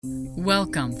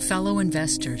Welcome, fellow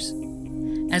investors,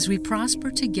 as we prosper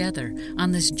together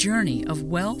on this journey of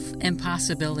wealth and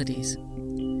possibilities.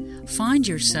 Find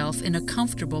yourself in a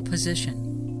comfortable position.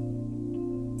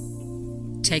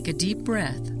 Take a deep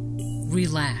breath.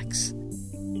 Relax.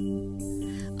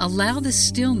 Allow the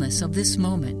stillness of this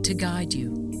moment to guide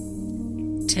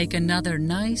you. Take another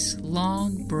nice,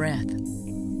 long breath.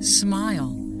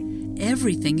 Smile.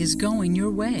 Everything is going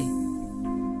your way.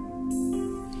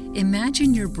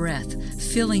 Imagine your breath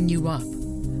filling you up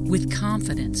with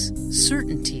confidence,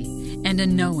 certainty, and a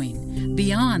knowing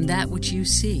beyond that which you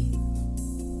see.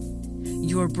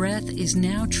 Your breath is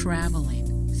now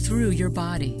traveling through your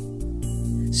body,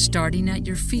 starting at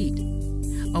your feet,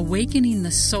 awakening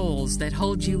the souls that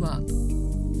hold you up.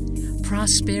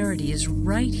 Prosperity is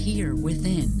right here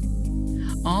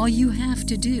within. All you have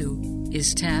to do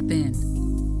is tap in.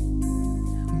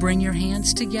 Bring your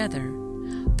hands together,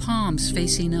 palms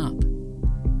facing up,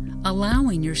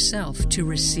 allowing yourself to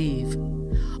receive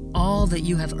all that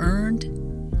you have earned,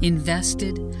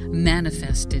 invested,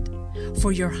 manifested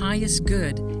for your highest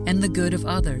good and the good of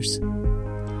others.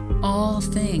 All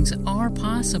things are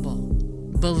possible.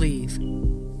 Believe.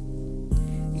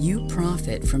 You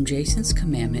profit from Jason's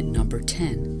commandment number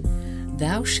 10.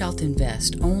 Thou shalt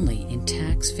invest only in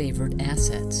tax-favored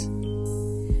assets.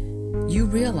 You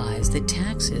realize that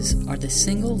taxes are the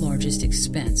single largest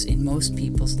expense in most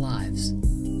people's lives.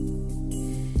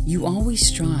 You always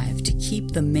strive to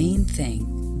keep the main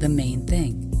thing the main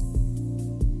thing.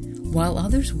 While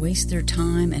others waste their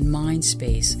time and mind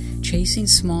space chasing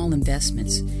small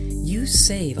investments, you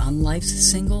save on life's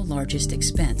single largest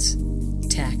expense,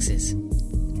 taxes.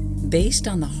 Based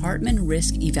on the Hartman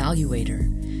Risk Evaluator,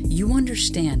 you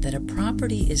understand that a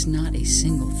property is not a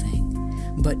single thing,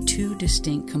 but two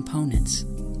distinct components: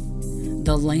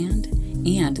 the land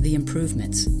and the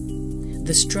improvements,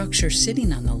 the structure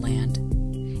sitting on the land,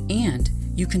 and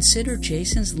you consider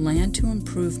Jason's land to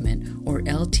improvement or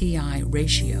LTI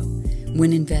ratio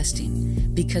when investing,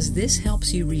 because this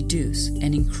helps you reduce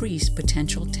and increase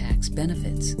potential tax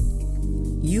benefits.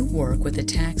 You work with a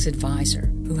tax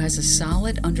advisor who has a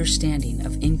solid understanding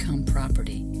of income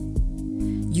property.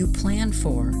 You plan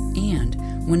for and,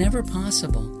 whenever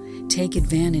possible, take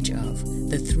advantage of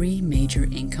the three major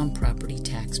income property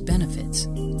tax benefits.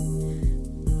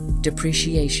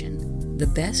 Depreciation, the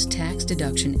best tax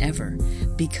deduction ever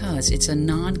because it's a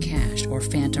non-cash or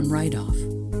phantom write-off.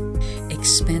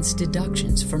 Expense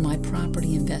deductions for my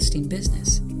property investing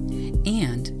business.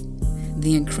 And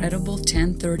the incredible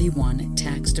 1031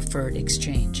 tax-deferred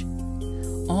exchange.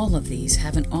 All of these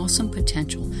have an awesome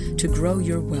potential to grow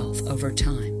your wealth over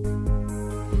time.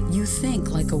 You think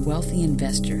like a wealthy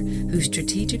investor who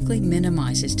strategically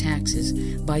minimizes taxes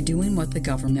by doing what the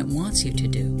government wants you to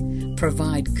do: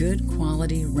 provide good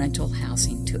quality rental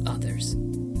housing to others.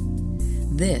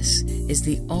 This is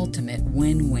the ultimate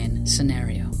win-win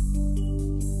scenario.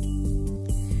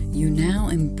 You now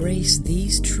embrace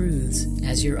these truths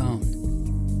as your own.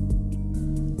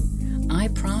 I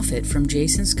profit from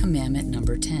Jason's commandment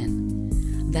number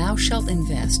 10. Thou shalt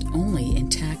invest only in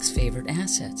tax-favored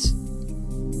assets.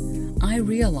 I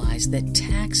realize that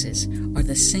taxes are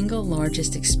the single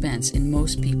largest expense in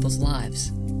most people's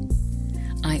lives.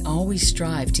 I always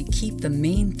strive to keep the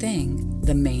main thing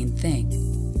the main thing.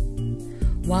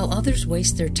 While others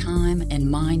waste their time and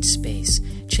mind space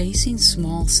chasing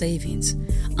small savings,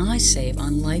 I save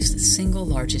on life's single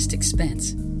largest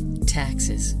expense,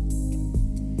 taxes.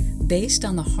 Based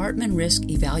on the Hartman Risk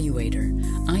Evaluator,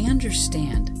 I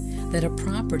understand that a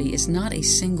property is not a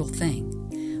single thing,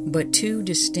 but two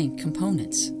distinct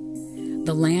components: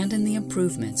 the land and the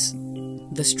improvements,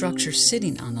 the structure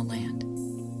sitting on the land.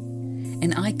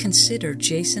 And I consider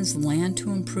Jason's land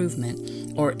to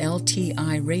improvement or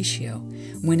LTI ratio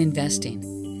when investing,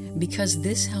 because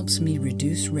this helps me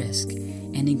reduce risk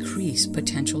and increase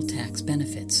potential tax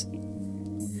benefits.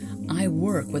 I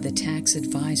work with a tax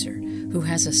advisor who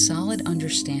has a solid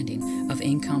understanding of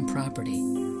income property.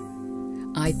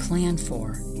 I plan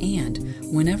for and,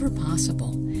 whenever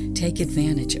possible, take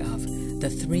advantage of the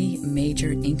three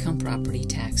major income property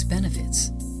tax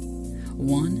benefits.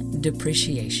 1.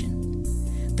 Depreciation,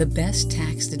 the best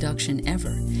tax deduction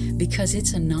ever because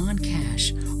it's a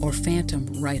non-cash or phantom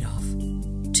write-off.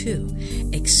 2.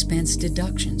 Expense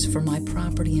deductions for my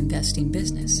property investing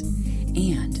business.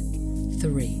 And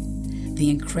 3. The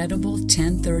incredible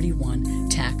 1031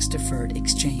 tax-deferred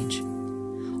exchange.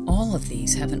 All of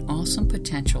these have an awesome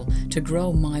potential to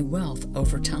grow my wealth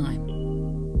over time.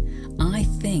 I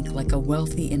think like a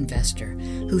wealthy investor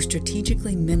who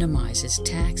strategically minimizes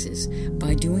taxes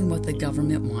by doing what the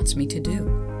government wants me to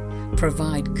do: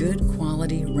 Provide good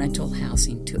quality rental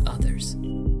housing to others.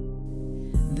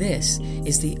 This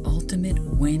is the ultimate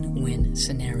win-win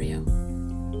scenario.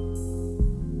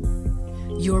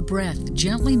 Your breath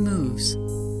gently moves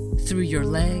through your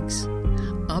legs,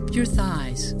 up your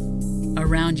thighs,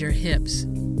 around your hips,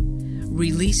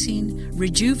 releasing,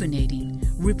 rejuvenating,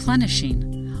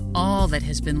 replenishing all that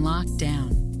has been locked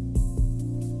down.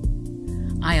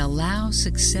 I allow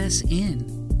success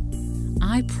in.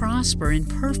 I prosper in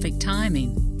perfect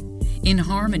timing, in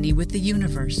harmony with the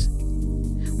universe,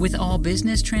 with all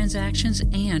business transactions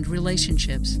and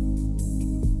relationships.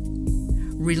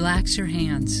 Relax your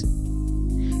hands.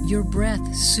 Your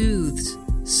breath soothes,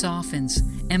 softens,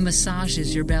 and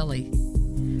massages your belly,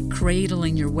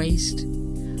 cradling your waist,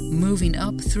 moving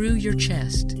up through your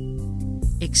chest,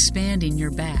 expanding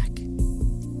your back.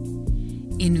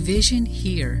 Envision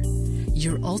here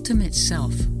your ultimate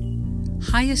self,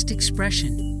 highest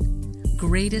expression,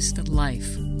 greatest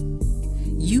life.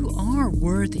 You are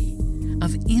worthy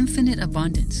of infinite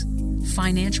abundance,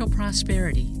 financial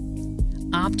prosperity,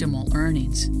 optimal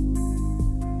earnings.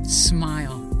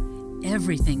 Smile.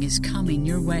 Everything is coming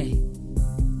your way.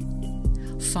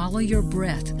 Follow your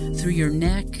breath through your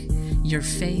neck, your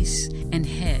face, and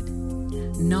head,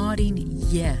 nodding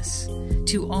yes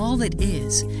to all that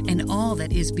is and all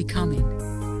that is becoming.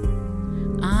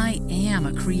 I am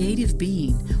a creative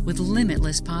being with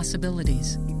limitless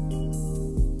possibilities.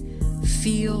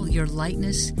 Feel your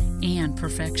lightness and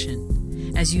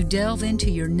perfection as you delve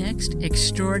into your next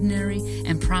extraordinary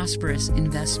and prosperous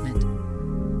investment.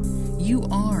 You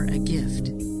are a gift.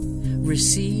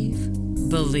 Receive,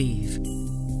 believe.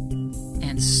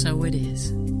 And so it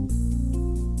is.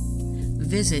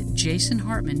 Visit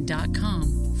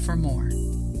jasonhartman.com for more.